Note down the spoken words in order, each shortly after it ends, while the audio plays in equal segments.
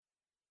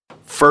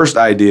first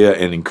idea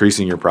in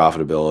increasing your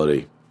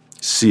profitability,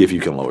 see if you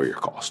can lower your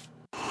cost.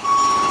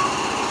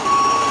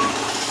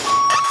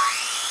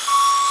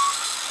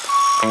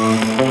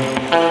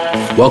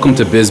 Welcome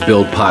to Biz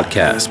Build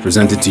Podcast,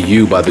 presented to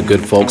you by the good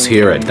folks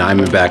here at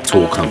Diamondback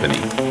Tool Company.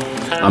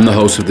 I'm the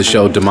host of the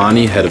show,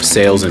 Damani, head of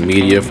sales and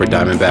media for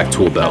Diamondback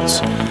Tool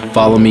Belts.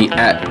 Follow me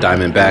at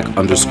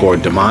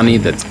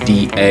Diamondback_Damani, that's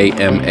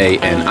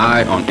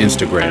DAMANI on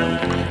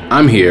Instagram.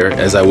 I'm here,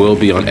 as I will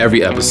be on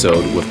every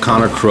episode, with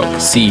Connor Crook,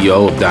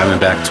 CEO of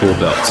Diamondback Tool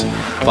Belts.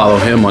 Follow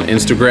him on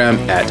Instagram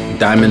at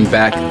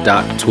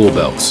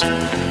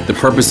diamondback.toolbelts. The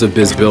purpose of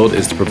Biz Build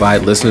is to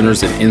provide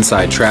listeners an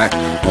inside track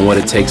on what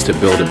it takes to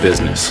build a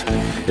business.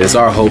 It is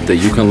our hope that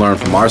you can learn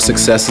from our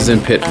successes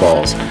and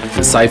pitfalls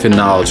and siphon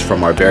knowledge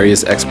from our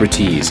various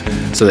expertise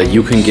so that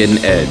you can get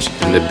an edge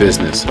in the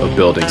business of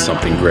building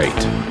something great.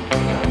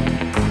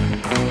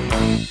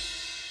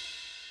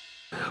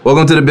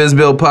 Welcome to the Biz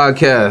Build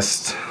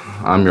Podcast.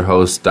 I'm your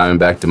host,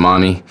 Diamondback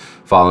Damani.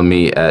 Follow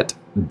me at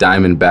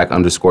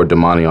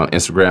Diamondback_Damani on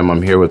Instagram.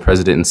 I'm here with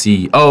President and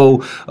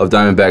CEO of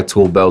Diamondback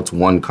Tool Belts,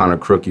 one Connor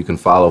Crook. You can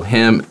follow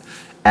him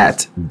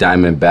at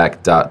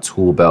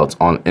diamondback.toolbelts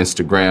on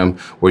Instagram,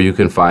 where you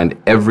can find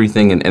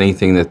everything and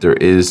anything that there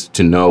is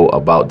to know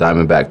about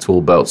Diamondback Tool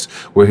Belts.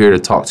 We're here to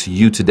talk to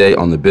you today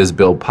on the Biz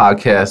Build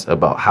Podcast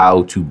about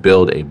how to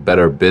build a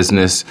better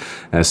business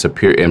and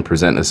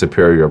present a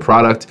superior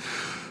product.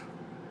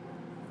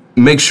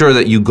 Make sure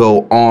that you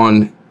go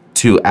on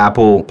to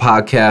Apple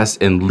Podcasts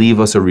and leave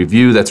us a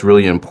review. That's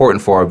really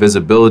important for our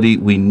visibility.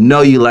 We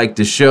know you like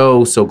the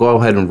show, so go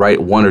ahead and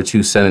write 1 or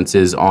 2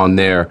 sentences on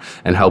there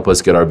and help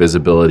us get our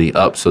visibility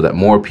up so that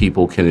more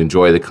people can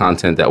enjoy the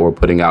content that we're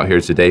putting out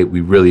here today. We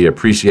really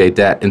appreciate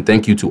that. And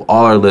thank you to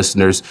all our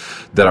listeners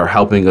that are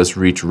helping us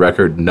reach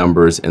record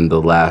numbers in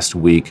the last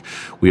week.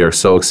 We are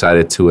so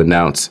excited to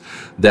announce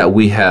that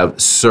we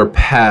have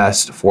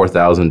surpassed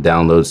 4,000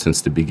 downloads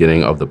since the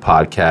beginning of the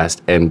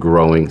podcast and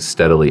growing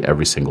steadily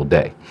every single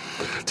day.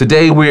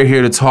 Today, we're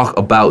here to talk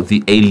about the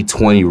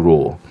 80-20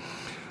 rule.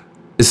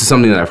 This is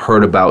something that I've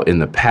heard about in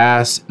the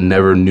past,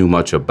 never knew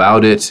much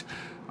about it.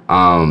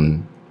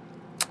 I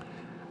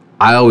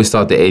always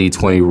thought the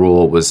 80-20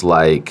 rule was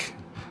like,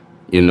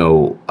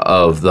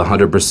 of the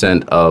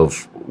 100%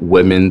 of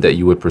women that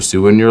you would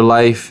pursue in your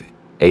life,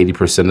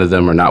 80% of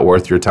them are not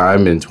worth your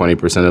time and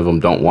 20% of them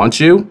don't want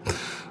you.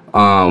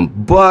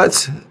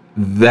 But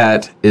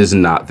that is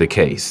not the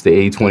case. The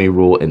 80-20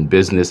 rule in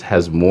business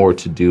has more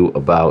to do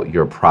about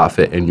your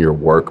profit and your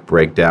work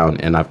breakdown,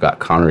 and I've got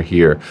Connor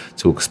here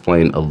to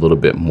explain a little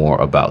bit more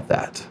about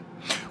that.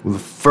 Well, the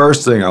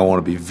first thing I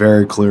want to be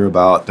very clear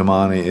about,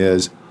 Damani,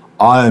 is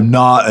I am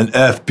not an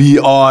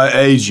FBI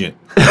agent.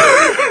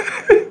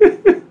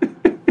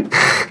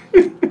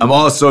 I'm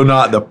also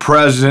not the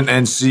president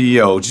and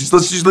CEO.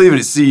 Let's just leave it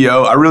at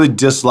CEO. I really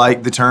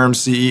dislike the term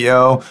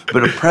CEO,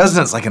 but a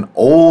president's like an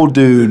old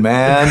dude,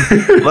 man.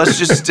 Let's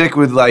just stick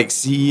with like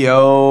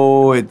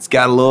CEO. It's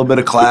got a little bit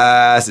of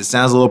class. It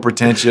sounds a little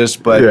pretentious,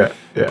 but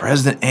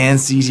president and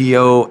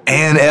CTO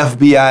and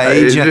FBI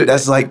agent,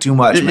 that's like too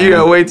much, man. You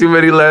got way too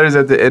many letters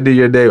at the end of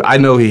your name. I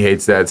know he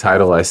hates that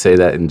title. I say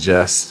that in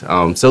jest.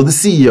 So the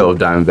CEO of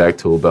Diamondback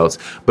Tool Belts,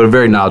 but a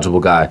very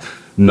knowledgeable guy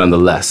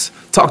nonetheless.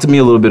 Talk to me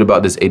a little bit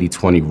about this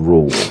 80-20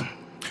 rule.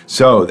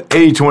 So the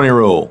 80-20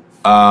 rule,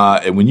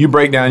 when you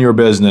break down your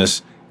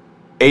business,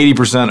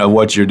 80% of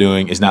what you're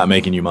doing is not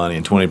making you money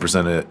and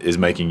 20% is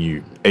making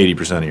you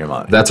 80% of your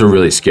money. That's a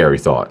really scary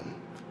thought.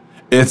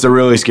 It's a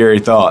really scary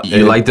thought.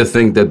 You like to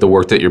think that the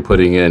work that you're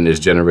putting in is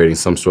generating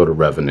some sort of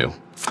revenue.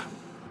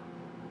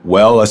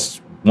 Well, that's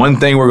one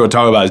thing we're going to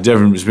talk about is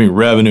difference between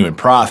revenue and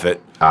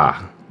profit.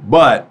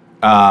 But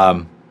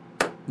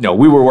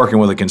we were working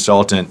with a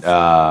consultant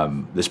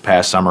this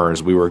past summer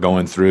as we were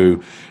going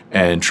through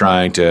and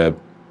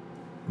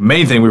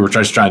main thing we were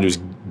just trying to do is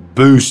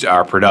boost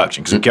our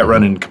production because we kept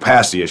running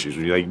capacity issues.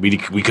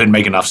 We couldn't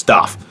make enough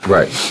stuff.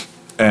 Right.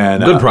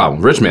 And good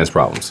problem. Rich man's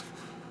problems.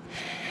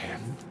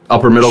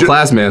 Upper middle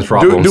class man's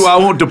problems. Do I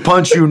want to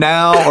punch you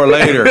now or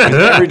later?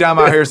 Every time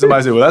I hear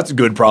somebody say, well, that's a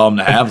good problem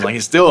to have,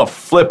 it's still a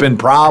flipping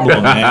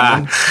problem,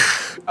 man.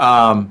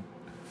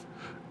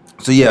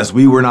 So yes,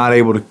 we were not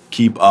able to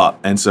keep up.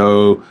 And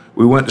so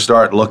we went to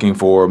start looking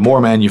for more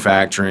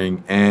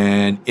manufacturing.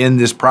 And in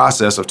this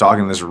process of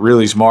talking to this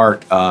really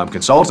smart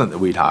consultant that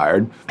we'd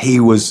hired, he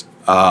was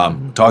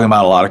talking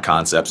about a lot of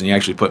concepts. And he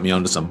actually put me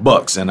onto some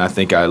books. And I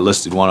think I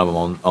listed one of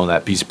them on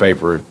that piece of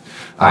paper.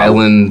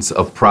 Islands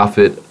of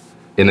Profit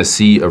in a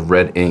Sea of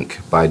Red Ink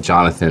by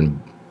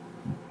Jonathan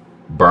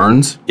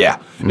Burns.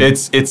 Yeah,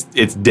 it's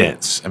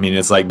dense. I mean,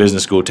 it's like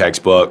business school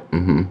textbook.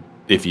 Mm-hmm.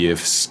 If you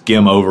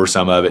skim over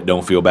some of it,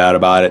 don't feel bad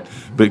about it.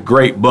 But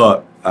great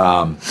book.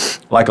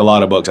 Like a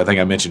lot of books, I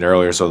think I mentioned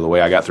earlier, so the way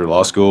I got through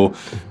law school,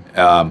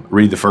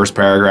 read the first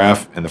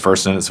paragraph and the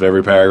first sentence of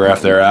every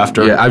paragraph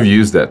thereafter. Yeah, I've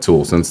used that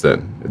tool since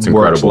then. It's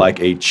incredible. Works like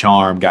a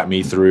charm. Got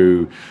me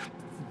through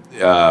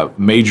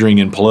majoring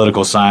in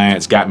political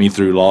science, got me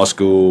through law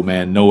school.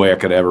 Man, no way I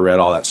could have ever read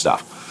all that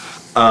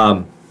stuff.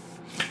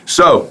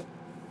 So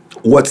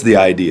what's the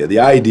idea? The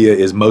idea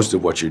is most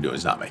of what you're doing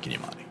is not making you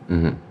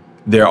money.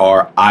 There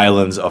are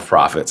islands of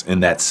profits in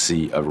that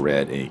sea of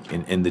red ink.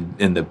 And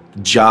the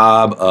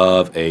job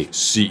of a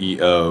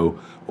CEO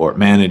or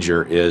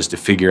manager is to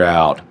figure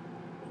out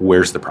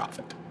where's the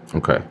profit.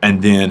 Okay.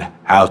 And then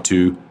how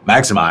to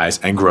maximize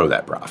and grow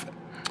that profit.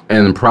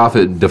 And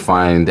profit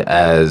defined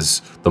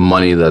as the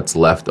money that's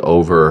left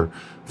over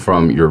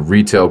from your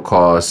retail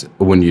costs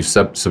when you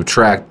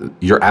subtract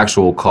your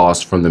actual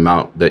cost from the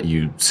amount that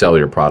you sell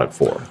your product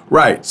for.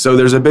 Right. So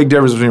there's a big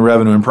difference between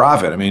revenue and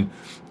profit. I mean,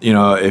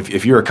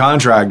 if you're a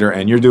contractor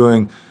and you're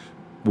doing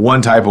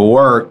one type of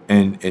work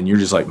and you're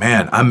just like,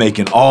 man, I'm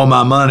making all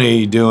my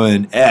money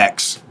doing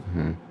X.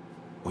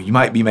 Well, you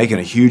might be making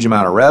a huge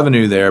amount of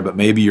revenue there, but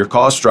maybe your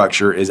cost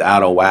structure is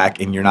out of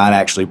whack and you're not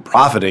actually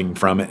profiting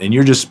from it. And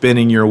you're just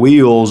spinning your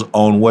wheels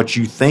on what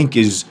you think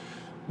is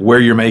where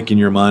you're making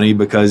your money,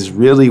 because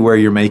really where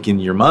you're making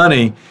your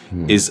money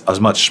is a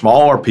much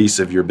smaller piece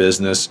of your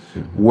business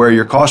where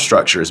your cost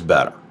structure is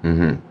better.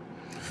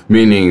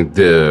 Meaning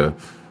the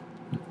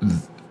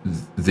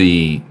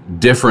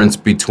difference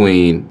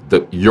between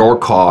your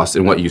cost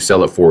and what you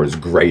sell it for is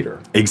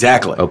greater.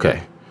 Exactly.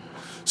 Okay.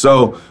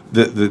 So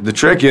the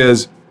trick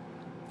is,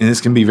 and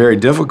this can be very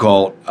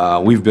difficult,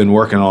 we've been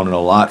working on it a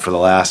lot for the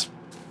last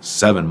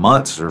 7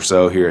 months or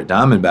so here at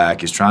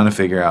Diamondback, is trying to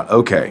figure out,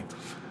 okay,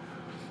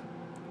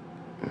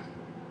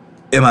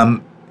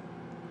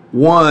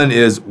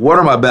 what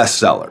are my best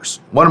sellers?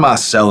 What am I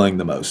selling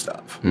the most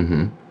of?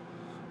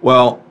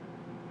 Well,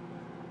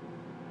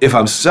 if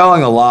I'm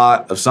selling a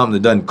lot of something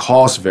that doesn't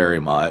cost very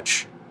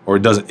much, or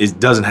it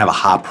doesn't have a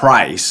high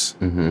price,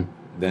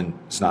 then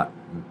it's not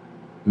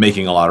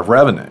making a lot of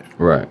revenue.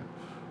 Right.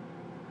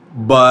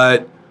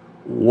 But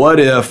what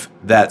if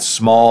that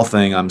small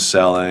thing I'm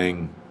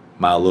selling,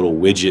 my little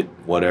widget,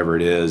 whatever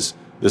it is,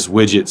 this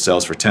widget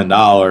sells for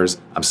 $10,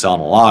 I'm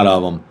selling a lot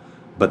of them,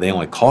 but they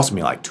only cost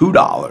me like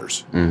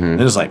 $2. And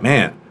it's like,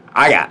 man,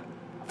 I got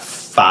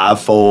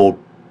 5-fold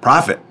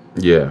profit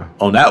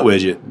on that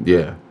widget.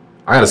 Yeah.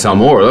 I got to sell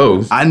more of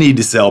those. I need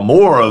to sell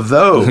more of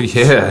those.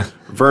 Yeah.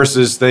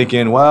 Versus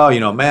thinking, well,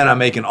 man, I'm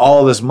making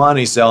all this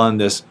money selling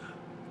this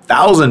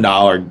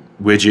 $1,000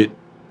 widget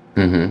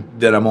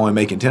that I'm only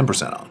making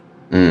 10% on.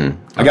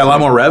 I got a lot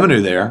more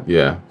revenue there.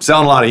 Yeah.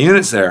 Selling a lot of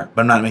units there,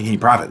 but I'm not making any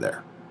profit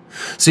there.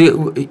 See,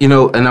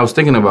 and I was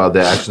thinking about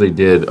that. I actually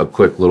did a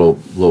quick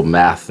little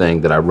math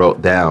thing that I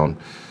wrote down,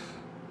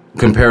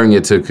 comparing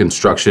it to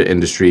construction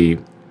industry,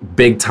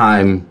 big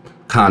time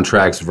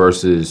contracts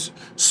versus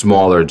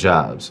smaller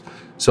jobs.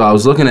 So I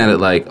was looking at it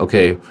like,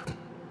 okay,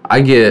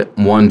 I get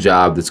one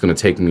job that's going to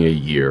take me a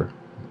year,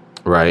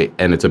 right?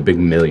 And it's a big $1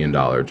 million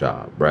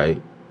job,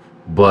 right?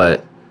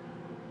 But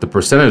the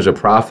percentage of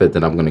profit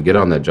that I'm going to get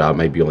on that job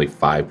might be only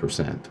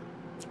 5%.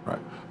 Right.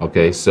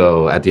 Okay,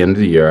 so at the end of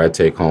the year, I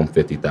take home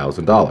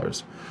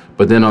 $50,000.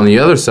 But then on the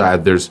other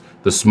side, there's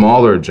the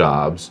smaller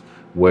jobs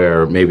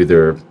where maybe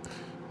they're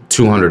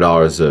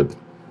 $200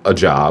 a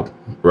job,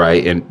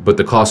 right? But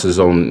the cost is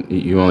the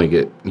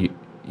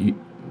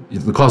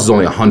cost is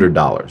only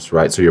 $100,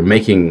 right? So you're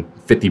making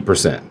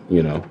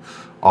 50%,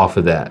 off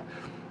of that.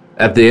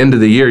 At the end of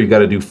the year, you got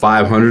to do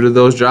 500 of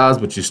those jobs,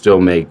 but you still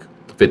make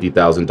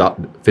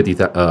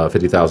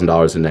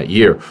 $50,000 in that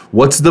year.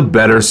 What's the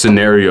better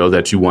scenario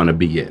that you want to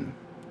be in?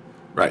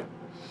 Right.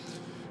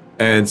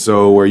 And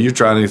so where you're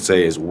trying to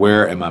say is,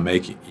 where am I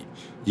making?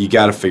 You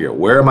got to figure out,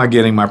 where am I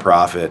getting my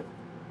profit,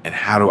 and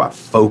how do I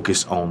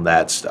focus on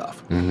that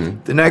stuff?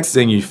 The next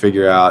thing you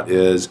figure out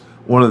is,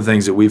 one of the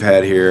things that we've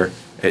had here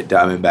at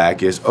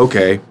Diamondback is,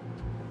 okay,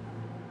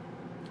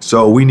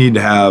 so we need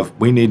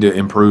to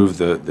improve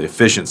the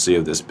efficiency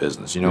of this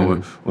business.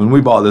 When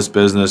we bought this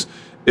business,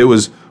 it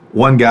was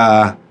one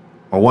guy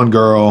or one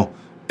girl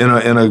in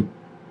a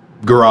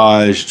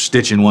garage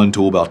stitching one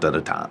tool belt at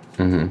a time.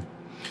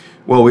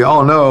 Well, we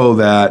all know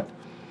that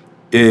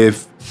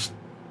if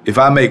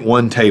I make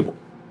one table,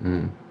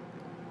 I'm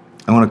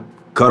going to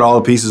cut all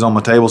the pieces on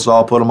my table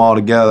saw, put them all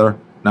together.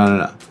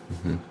 No.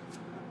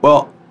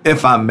 Well,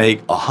 if I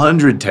make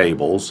 100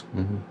 tables,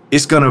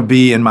 it's going to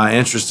be in my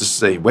interest to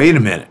say, wait a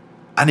minute,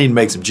 I need to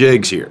make some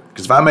jigs here.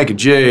 Because if I make a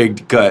jig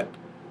to cut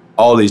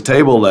all these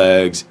table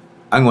legs,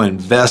 I'm going to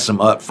invest some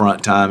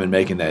upfront time in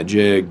making that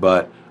jig,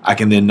 but I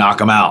can then knock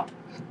them out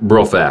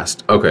real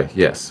fast. Okay,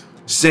 yes.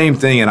 Same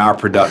thing in our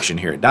production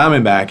here at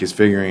Diamondback, is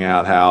figuring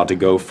out how to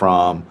go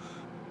from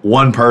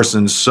one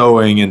person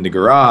sewing in the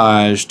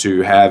garage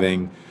to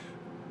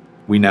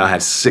we now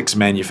have 6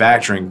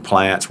 manufacturing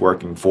plants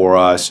working for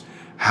us.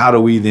 How do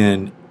we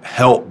then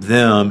help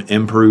them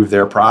improve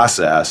their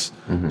process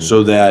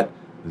so that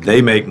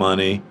they make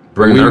money,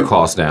 bring their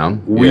costs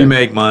down, we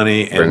make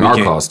money, and bring our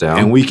costs down,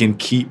 and we can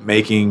keep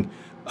making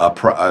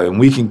and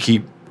we can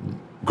keep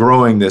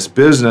growing this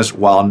business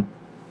while,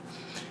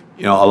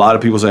 a lot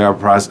of people say our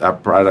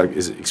product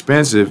is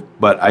expensive,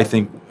 but I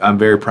think I'm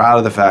very proud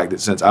of the fact that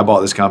since I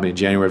bought this company in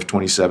January of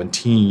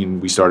 2017,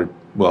 we started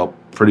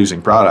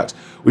producing products.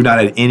 We've not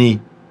had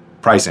any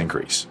price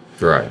increase.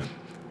 Right.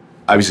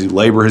 Obviously,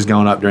 labor has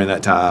gone up during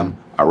that time.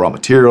 Our raw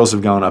materials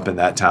have gone up in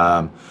that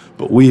time.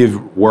 But we have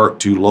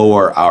worked to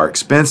lower our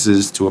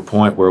expenses to a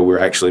point where we're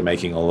actually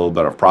making a little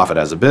bit of profit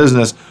as a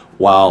business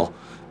while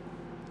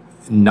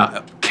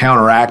not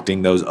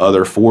counteracting those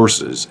other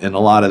forces. And a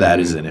lot of that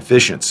is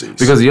inefficiencies.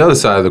 Because the other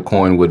side of the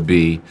coin would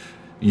be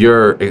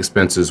your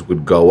expenses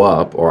would go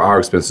up or our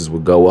expenses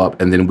would go up,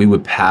 and then we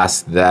would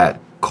pass that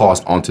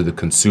cost onto the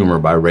consumer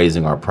by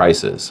raising our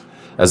prices,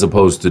 as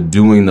opposed to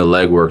doing the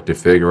legwork to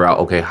figure out,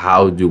 okay,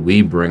 how do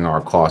we bring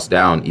our costs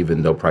down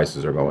even though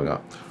prices are going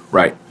up?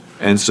 Right.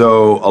 And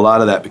so a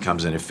lot of that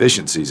becomes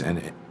inefficiencies, and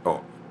it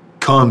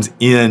comes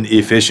in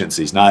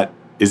efficiencies, not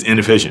is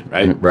inefficient,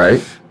 right?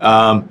 Right.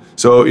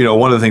 So,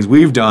 one of the things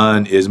we've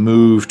done is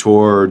move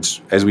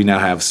towards, as we now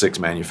have 6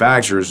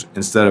 manufacturers,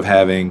 instead of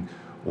having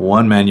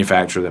one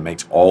manufacturer that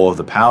makes all of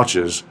the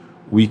pouches,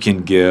 we can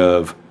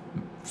give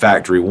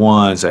factory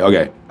 1, say,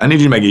 okay, I need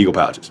you to make Eagle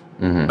pouches.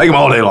 Make them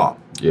all day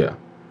long. Yeah.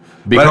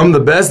 Become the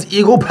best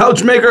Eagle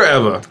pouch maker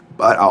ever.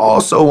 But I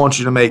also want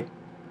you to make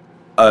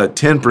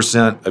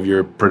 10% of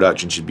your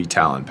production should be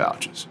Talon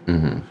pouches.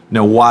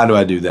 Now, why do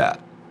I do that?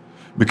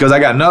 Because I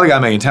got another guy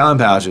making Talon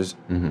pouches,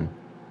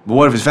 but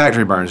what if his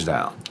factory burns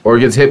down? Or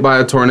gets hit by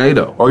a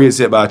tornado. Or gets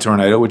hit by a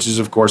tornado, which has,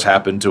 of course,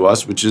 happened to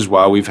us, which is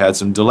why we've had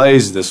some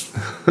delays this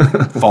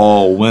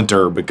fall,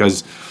 winter,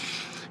 because,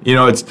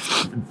 it's...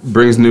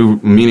 Brings new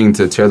meaning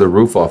to tear the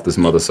roof off this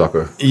mother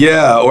sucker.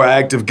 Yeah, or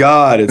act of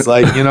God. It's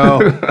like, and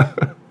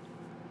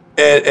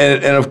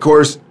of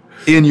course,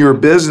 in your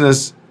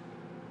business,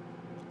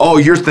 all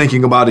you're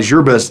thinking about is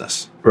your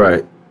business.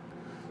 Right.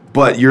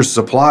 But your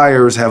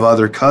suppliers have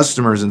other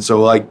customers. And so,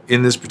 like,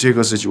 in this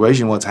particular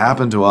situation, what's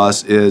happened to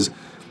us is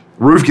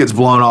roof gets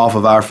blown off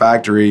of our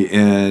factory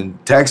in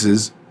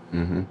Texas.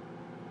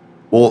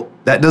 Well,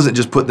 that doesn't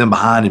just put them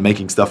behind in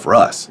making stuff for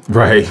us.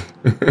 Right.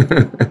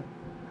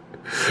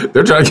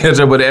 They're trying to catch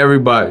up with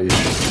everybody.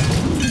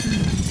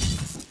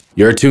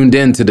 You're tuned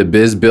in to the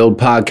Biz Build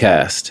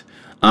Podcast.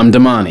 I'm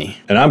Damani.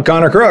 And I'm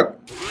Connor Crook.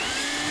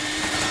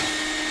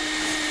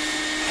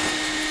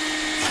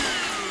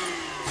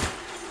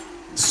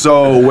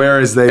 So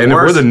whereas they And if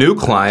we're the new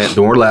client,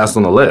 then we're last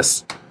on the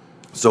list.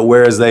 So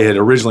whereas they had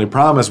originally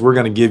promised we're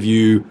going to give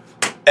you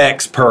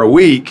X per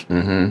week,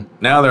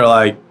 now they're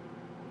like,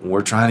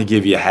 we're trying to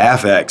give you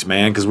half X,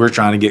 man, because we're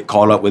trying to get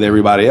caught up with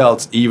everybody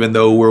else, even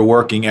though we're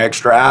working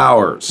extra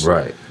hours.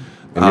 Right.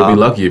 And you'll be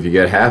lucky if you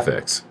get half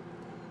X.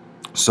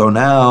 So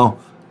now,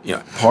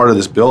 part of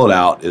this build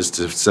out is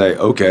to say,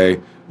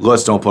 okay,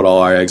 let's don't put all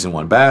our eggs in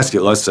one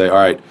basket. Let's say, all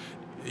right,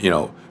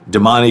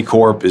 Damani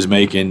Corp is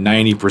making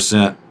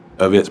 90%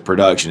 of its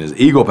production is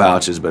Eagle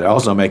pouches, but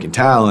also making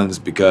Talons,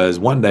 because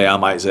one day I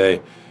might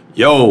say,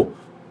 yo,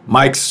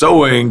 Mike's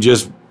Sewing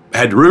just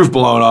had the roof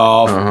blown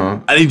off.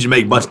 I need you to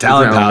make a bunch of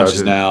Talon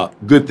pouches now.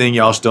 Good thing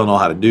y'all still know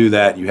how to do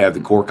that. You have the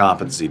core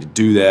competency to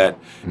do that,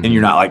 and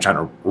you're not like trying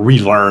to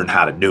relearn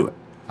how to do it.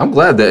 I'm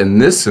glad that in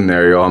this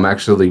scenario, I'm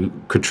actually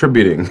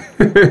contributing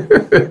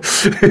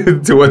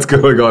to what's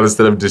going on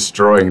instead of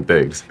destroying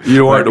things.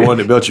 You weren't the one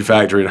that built your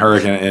factory in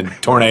Hurricane and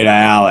Tornado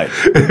Alley.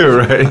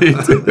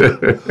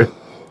 Right.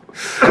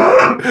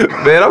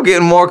 Man, I'm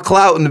getting more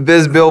clout in the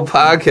Biz Build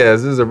Podcast.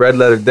 This is a red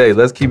letter day.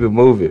 Let's keep it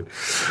moving.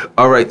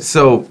 All right,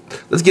 so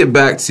let's get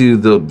back to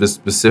the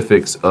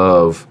specifics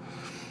of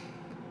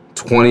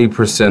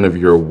 20% of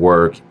your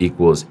work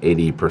equals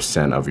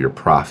 80% of your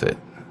profit.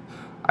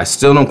 I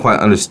still don't quite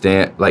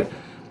understand. Like,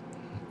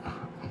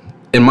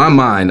 in my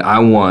mind, I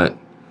want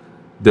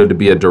there to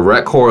be a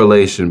direct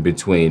correlation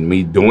between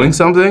me doing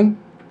something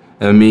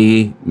and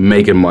me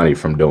making money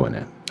from doing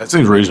it. That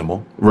seems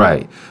reasonable.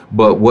 Right.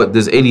 But what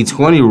this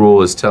 80-20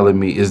 rule is telling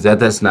me is that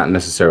that's not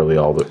necessarily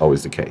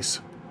always the case.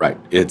 Right.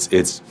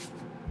 It's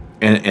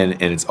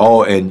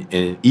all,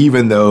 and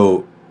even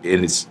though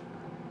it's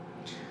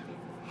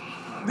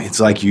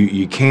like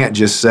you can't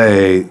just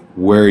say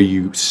where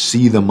you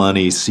see the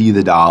money, see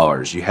the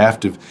dollars. You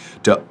have to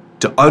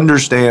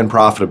understand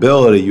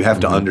profitability, you have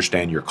to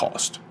understand your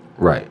cost.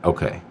 Right.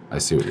 Okay. I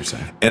see what you're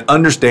saying. And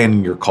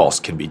understanding your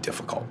cost can be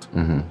difficult.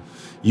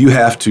 You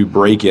have to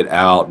break it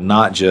out,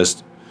 not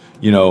just,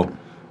 another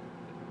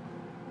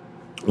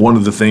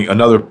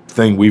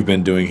thing we've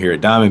been doing here at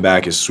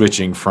Diamondback is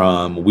switching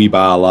from, we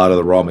buy a lot of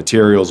the raw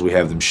materials, we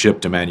have them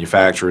shipped to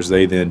manufacturers,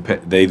 they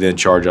then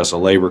charge us a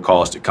labor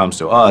cost, it comes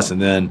to us,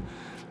 and then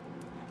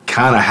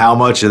kind of how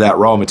much of that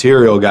raw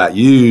material got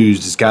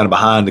used is kind of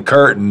behind the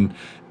curtain,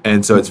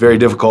 and so it's very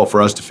difficult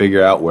for us to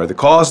figure out where the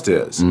cost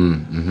is.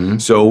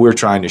 So we're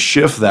trying to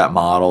shift that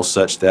model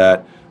such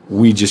that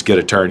we just get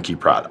a turnkey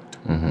product.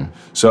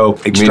 So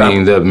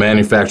meaning the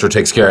manufacturer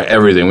takes care of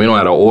everything. We don't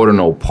have to order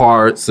no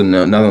parts and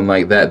nothing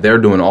like that. They're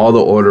doing all the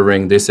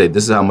ordering. They say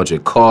this is how much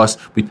it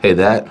costs. We pay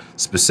that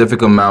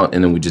specific amount,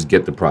 and then we just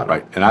get the product.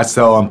 Right. And I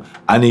tell them,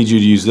 I need you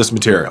to use this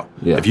material.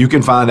 Yeah. If you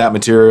can find that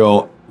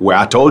material where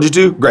I told you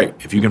to, great.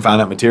 If you can find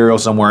that material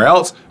somewhere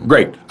else,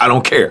 great. I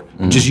don't care.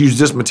 Just use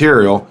this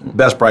material,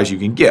 best price you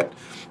can get.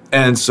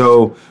 And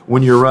so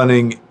when you're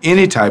running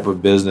any type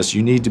of business,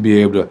 you need to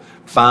be able to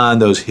find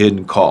those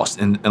hidden costs.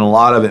 And a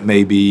lot of it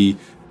may be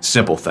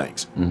simple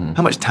things.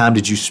 How much time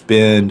did you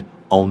spend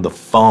on the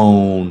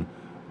phone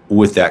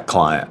with that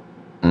client?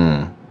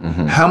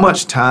 How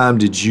much time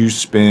did you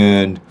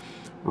spend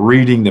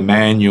reading the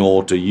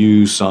manual to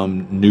use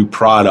some new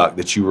product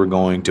that you were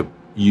going to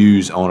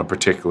use on a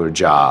particular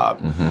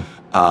job?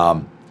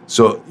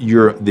 So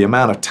the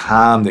amount of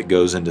time that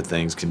goes into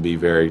things can be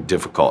very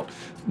difficult.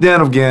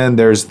 Then again,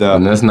 there's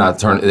and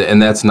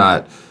that's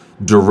not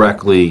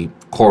directly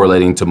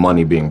correlating to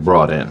money being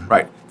brought in.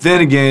 Right.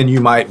 Then again, you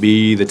might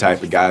be the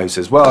type of guy who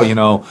says,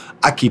 well,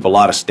 I keep a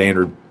lot of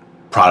standard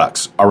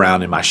products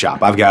around in my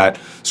shop. I've got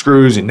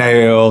screws and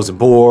nails and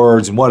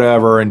boards and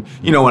whatever. And,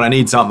 when I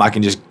need something, I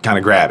can just kind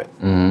of grab it.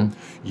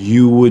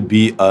 You would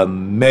be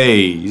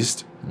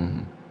amazed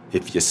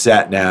if you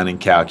sat down and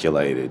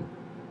calculated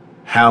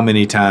how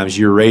many times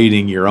you're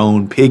raiding your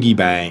own piggy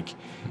bank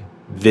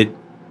that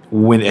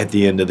went at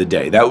the end of the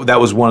day. That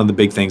was one of the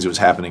big things that was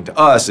happening to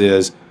us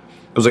is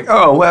it was like,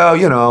 oh,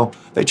 well,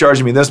 they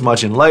charged me this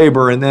much in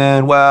labor, and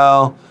then,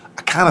 well,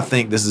 I kind of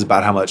think this is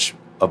about how much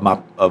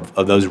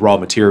of those raw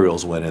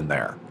materials went in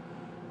there.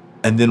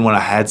 And then when I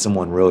had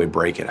someone really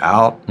break it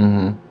out,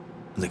 I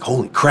was like,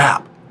 holy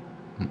crap,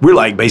 we're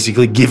like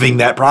basically giving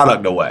that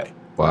product away.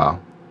 Wow.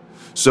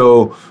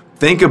 So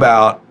think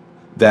about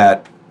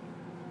that.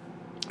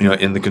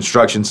 In the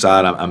construction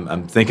side,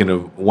 I'm thinking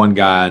of one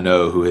guy I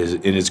know who is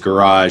in his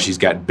garage. He's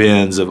got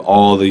bins of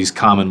all these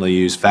commonly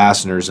used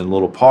fasteners and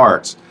little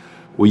parts.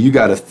 Well, you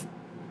got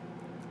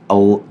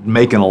to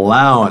make an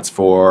allowance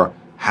for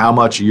how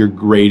much you're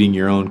grading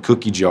your own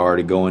cookie jar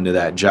to go into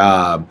that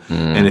job.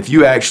 And if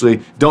you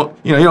actually don't,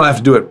 you don't have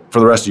to do it for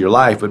the rest of your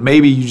life, but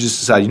maybe you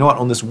just decide,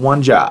 on this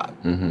one job,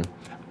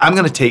 I'm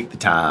going to take the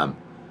time.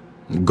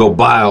 Go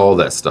buy all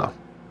that stuff.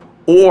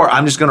 Or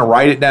I'm just going to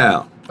write it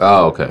down.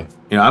 Oh, okay.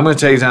 I'm going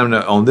to take time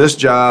on this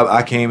job,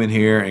 I came in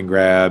here and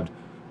grabbed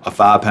a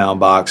 5-pound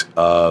box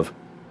of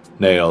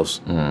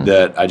nails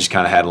that I just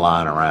kind of had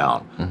lying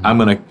around. I'm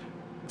going to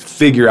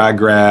figure I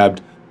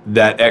grabbed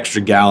that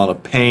extra gallon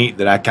of paint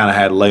that I kind of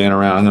had laying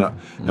around.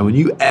 And when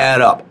you add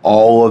up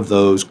all of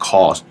those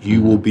costs,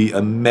 you will be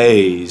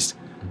amazed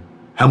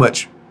how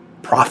much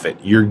profit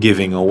you're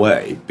giving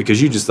away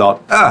because you just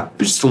thought,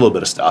 it's just a little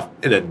bit of stuff.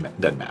 It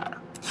doesn't matter.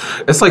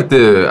 It's like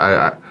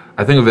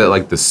I think of it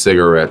like the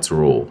cigarettes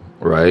rule,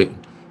 right?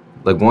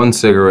 Like one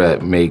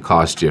cigarette may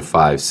cost you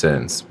 5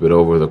 cents, but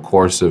over the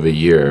course of a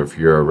year, if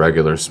you're a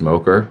regular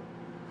smoker,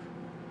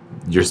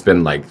 you're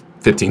spending like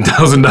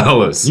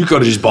 $15,000. You could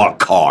have just bought a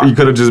car. You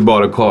could have just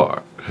bought a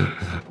car.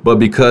 But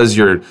because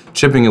you're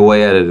chipping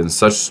away at it in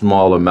such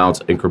small amounts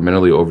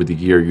incrementally over the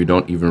year, you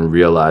don't even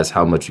realize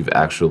how much you've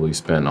actually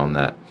spent on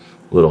that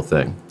little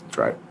thing. That's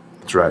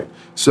right.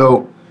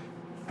 So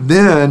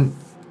then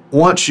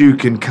once you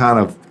can kind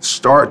of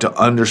start to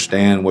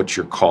understand what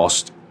your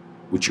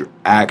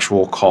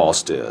actual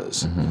cost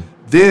is,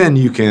 then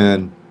you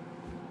can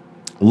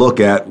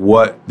look at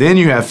then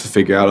you have to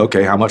figure out,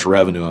 okay, how much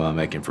revenue am I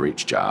making for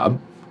each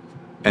job?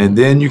 And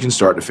then you can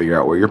start to figure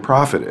out where your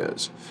profit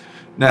is.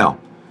 Now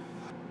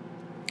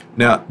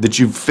that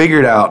you've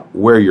figured out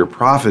where your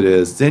profit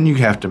is, then you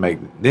have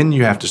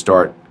to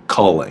start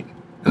culling.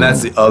 And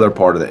that's the other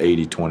part of the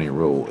 80-20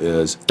 rule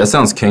is... That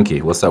sounds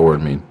kinky. What's that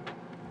word mean?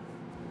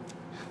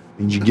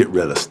 You get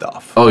rid of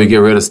stuff. Oh, you get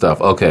rid of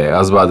stuff. Okay, I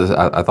was about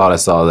to. I thought I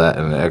saw that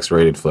in an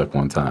X-rated flick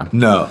one time.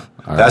 No,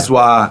 that's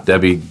why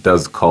Debbie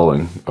does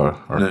culling. No.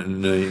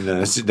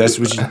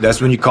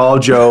 That's when you call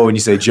Joe and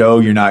you say, Joe,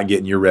 you're not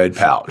getting your red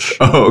pouch.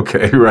 Oh,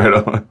 okay, right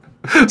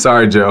on.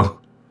 Sorry, Joe.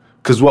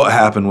 Because what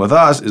happened with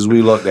us is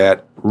we looked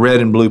at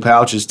red and blue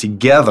pouches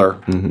together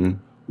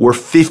were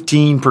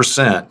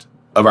 15%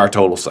 of our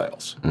total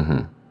sales.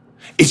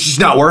 It's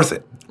just not worth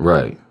it.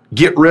 Right.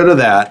 Get rid of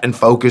that and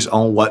focus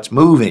on what's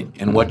moving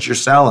and what you're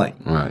selling.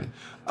 Right.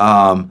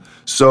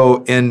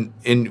 So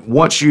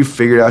once you've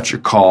figured out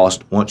your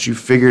cost, once you've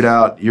figured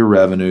out your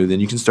revenue, then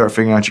you can start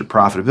figuring out your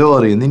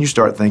profitability, and then you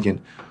start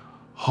thinking,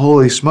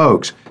 holy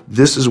smokes,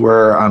 this is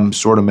where I'm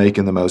sort of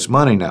making the most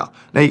money now.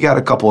 Now you got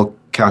a couple of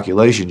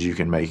calculations you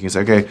can make. You can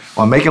say, okay,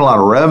 well, I'm making a lot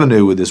of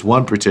revenue with this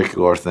one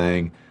particular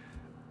thing,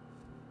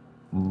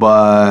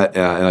 but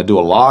and I do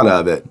a lot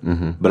of it,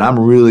 but I'm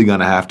really going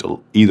to have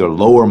to either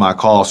lower my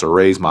costs or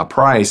raise my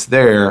price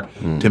there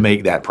to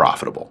make that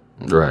profitable.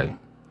 Right.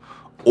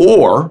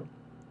 Or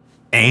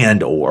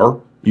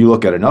you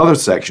look at another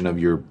section of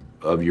your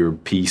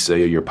piece of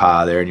your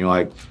pie there, and you're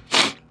like,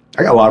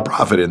 I got a lot of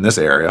profit in this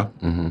area,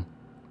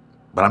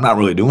 but I'm not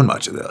really doing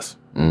much of this.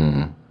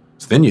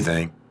 So then you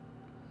think,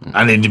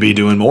 I need to be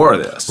doing more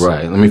of this.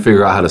 Right. Let me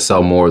figure out how to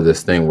sell more of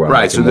this thing. Where I'm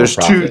right. So there's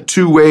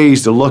two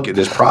ways to look at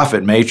this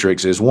profit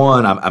matrix. Is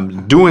one,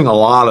 I'm doing a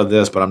lot of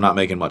this, but I'm not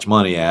making much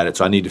money at it.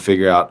 So I need to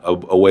figure out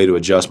a way to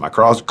adjust my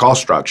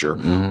cost structure.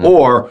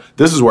 Or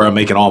this is where I'm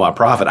making all my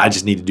profit. I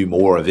just need to do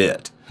more of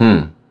it.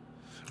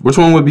 Which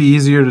one would be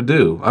easier to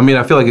do? I mean,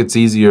 I feel like it's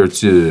easier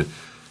to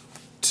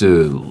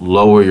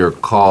lower your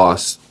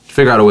costs,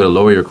 figure out a way to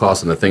lower your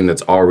costs on the thing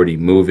that's already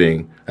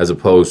moving, as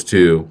opposed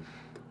to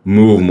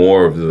move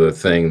more of the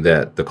thing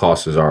that the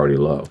cost is already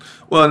low.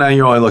 Well, now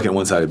you're only looking at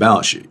one side of the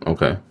balance sheet.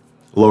 Okay.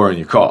 Lowering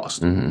your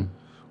cost.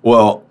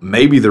 Well,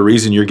 maybe the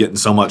reason you're getting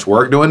so much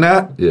work doing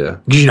that, Yeah.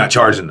 because you're not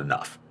charging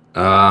enough.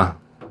 Right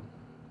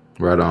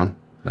on.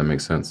 That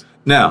makes sense.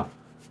 Now,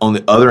 on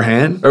the other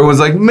hand, Everyone's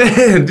like,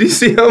 man, do you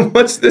see how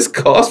much this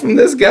costs from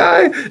this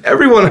guy?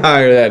 Everyone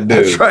hire that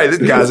dude. that's right, this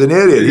guy's an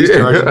idiot. He's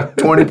charging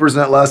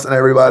 20% less than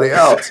everybody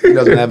else. He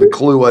doesn't have a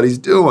clue what he's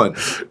doing.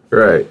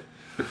 Right.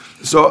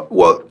 So,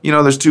 well,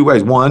 there's two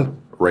ways.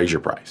 One, raise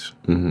your price.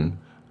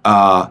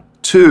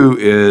 Two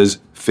is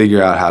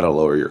figure out how to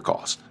lower your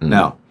costs.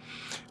 Now,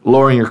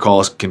 lowering your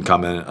costs can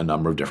come in a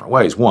number of different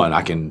ways. One,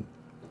 I can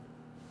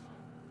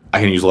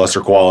use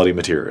lesser quality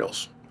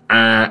materials.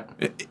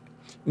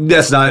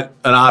 That's not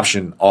an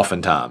option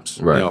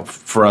oftentimes. Right.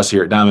 For us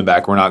here at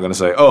Diamondback, we're not going to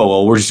say, oh,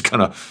 well, we're just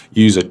going to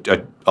use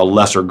a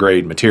lesser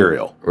grade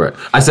material. Right.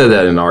 I said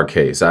that in our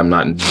case. I'm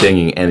not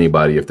dinging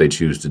anybody if they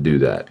choose to do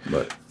that.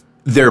 But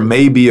There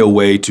may be a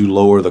way to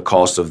lower the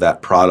cost of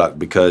that product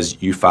because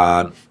you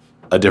find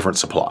a different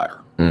supplier.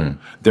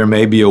 There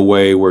may be a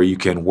way where you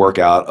can work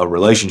out a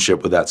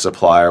relationship with that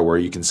supplier where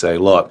you can say,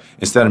 look,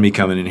 instead of me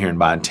coming in here and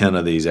buying 10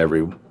 of these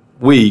every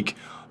week,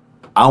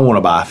 I want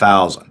to buy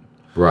 1,000.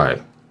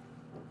 right.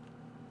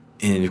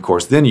 And of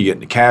course, then you get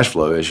into cash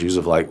flow issues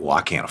of like, well,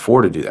 I can't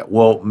afford to do that.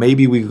 Well,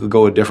 maybe we could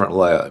go a different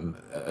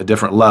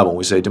level.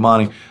 We say,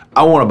 Damani,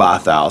 I want to buy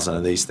 1,000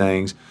 of these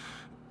things,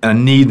 and I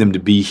need them to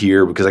be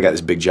here because I got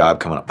this big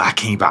job coming up. I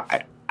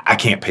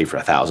can't pay for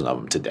 1,000 of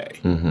them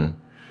today.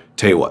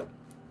 Tell you what,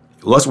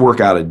 let's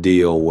work out a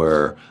deal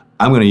where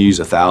I'm going to use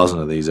 1,000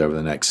 of these over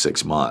the next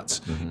 6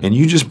 months, and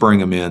you just bring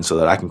them in so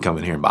that I can come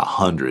in here and buy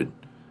 100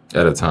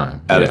 At a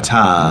time. at a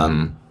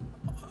time.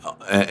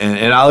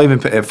 And I'll even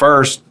pay, at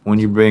first, when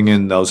you bring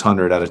in those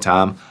 100 at a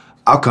time,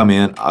 I'll come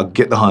in, I'll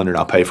get the 100,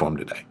 I'll pay for them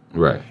today.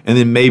 Right. And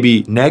then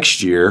maybe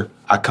next year,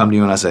 I come to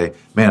you and I say,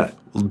 man,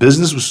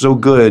 business was so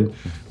good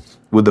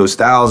with those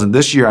 1,000.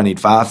 This year, I need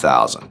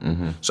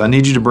 5,000. So I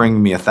need you to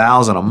bring me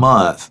 1,000 a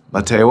month.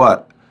 I tell you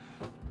what,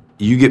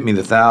 you get me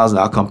the 1,000,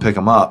 I'll come pick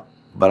them up,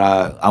 but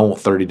I want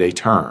 30-day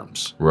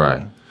terms.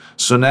 Right.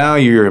 So now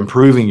you're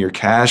improving your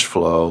cash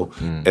flow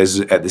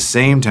as at the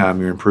same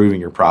time you're improving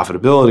your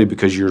profitability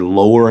because you're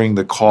lowering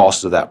the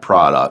cost of that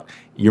product.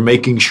 You're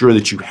making sure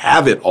that you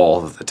have it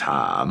all of the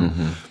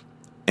time.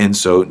 And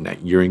so now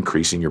you're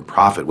increasing your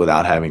profit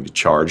without having to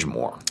charge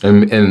more.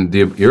 And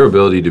your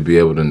ability to be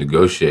able to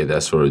negotiate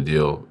that sort of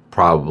deal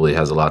probably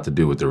has a lot to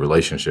do with the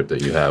relationship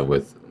that you have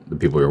with the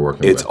people you're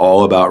working with. It's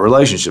all about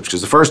relationships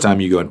because the first time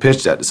you go and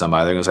pitch that to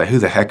somebody, they're going to say, who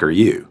the heck are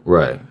you?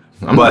 Right.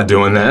 I'm not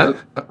doing that.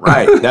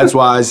 Right. That's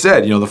why I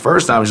said, the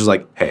first time it's just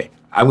like, hey,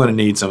 I'm going to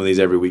need some of these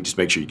every week. Just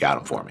make sure you got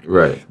them for me.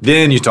 Right.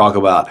 Then you talk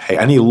about, hey,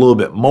 I need a little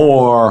bit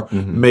more.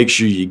 Make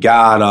sure you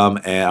got them.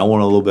 And I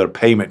want a little bit of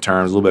payment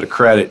terms, a little bit of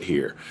credit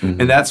here.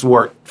 And that's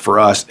worked for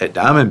us at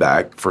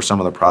Diamondback for some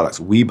of the products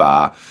we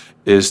buy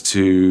is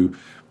to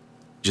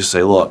just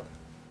say, look,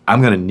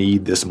 I'm going to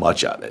need this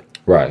much of it.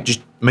 Right.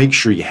 Just make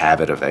sure you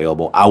have it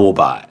available. I will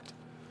buy it.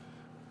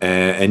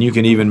 And you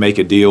can even make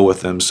a deal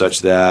with them such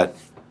that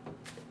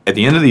at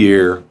the end of the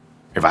year,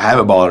 if I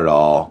haven't bought it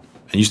all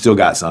and you still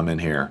got some in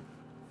here,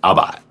 I'll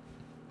buy it.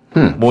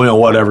 Well,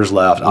 whatever's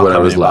left, I'll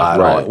come in and buy it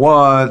all at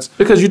once.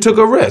 Because you took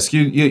a risk.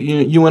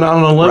 You went out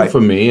on a limb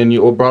for me and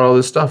you brought all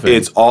this stuff in.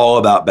 It's all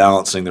about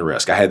balancing the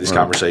risk. I had this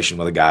conversation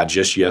with a guy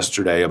just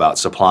yesterday about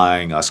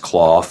supplying us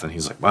cloth, and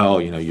he's like,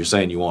 well, you're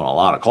saying you want a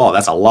lot of cloth.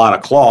 That's a lot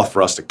of cloth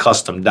for us to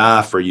custom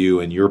dye for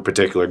you in your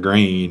particular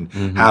green.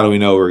 How do we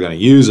know we're going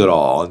to use it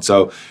all? And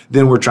so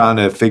then we're trying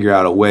to figure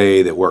out a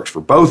way that works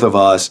for both of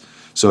us.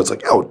 So it's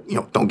like,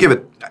 don't give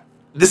it,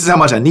 this is how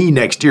much I need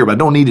next year, but I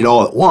don't need it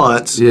all at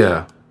once.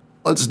 Yeah.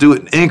 Let's do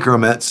it in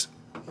increments.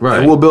 Right.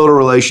 And we'll build a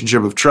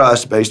relationship of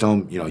trust based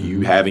on,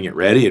 you having it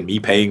ready and me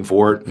paying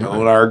for it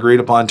on our agreed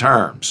upon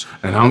terms.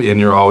 And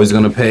you're always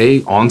going to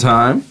pay on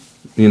time,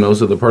 so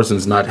the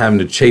person's not having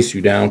to chase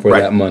you down for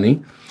that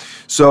money.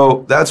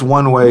 So that's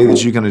one way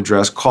that you can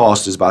address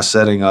cost is by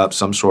setting up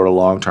some sort of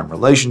long-term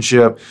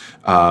relationship.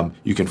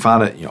 You can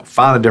find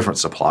a different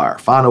supplier,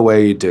 find a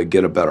way to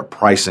get a better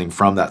pricing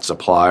from that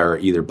supplier,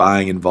 either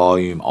buying in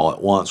volume all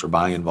at once or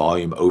buying in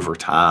volume over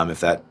time.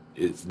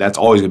 That's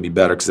always going to be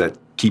better because that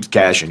keeps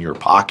cash in your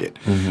pocket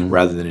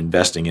rather than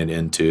investing it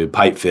into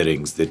pipe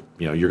fittings that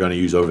you're going to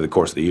use over the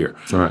course of the year.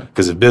 Right.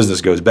 Because if business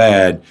goes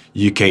bad,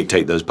 you can't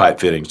take those pipe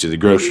fittings to the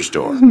grocery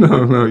store.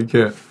 No, you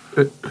can't.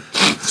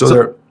 So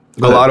there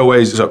are a lot of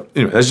ways. So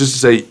that's just to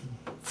say,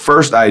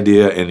 first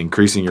idea in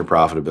increasing your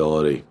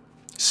profitability,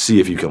 see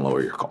if you can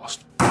lower your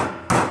cost.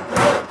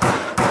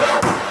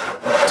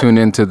 Tune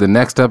into the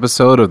next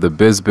episode of the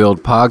Biz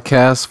Build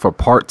podcast for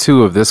part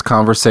 2 of this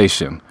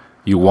conversation.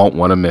 You won't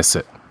want to miss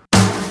it.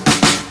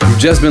 You've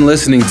just been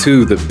listening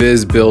to the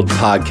Biz Build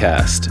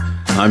podcast.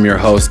 I'm your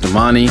host,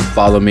 Damani.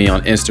 Follow me on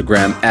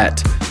Instagram at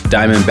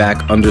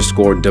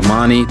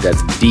Diamondback_Damani.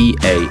 That's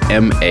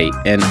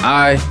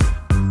DAMANI.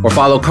 Or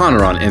follow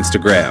Connor on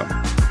Instagram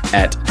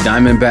at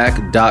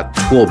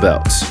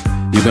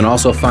Diamondback.toolbelts. You can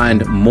also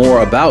find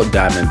more about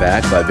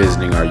Diamondback by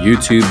visiting our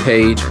YouTube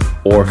page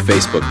or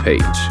Facebook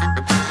page.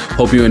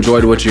 Hope you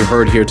enjoyed what you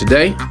heard here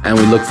today, and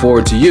we look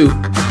forward to you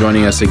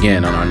joining us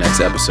again on our next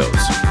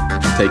episodes.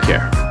 Take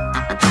care.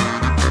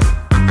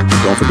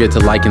 Don't forget to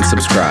like and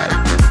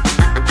subscribe.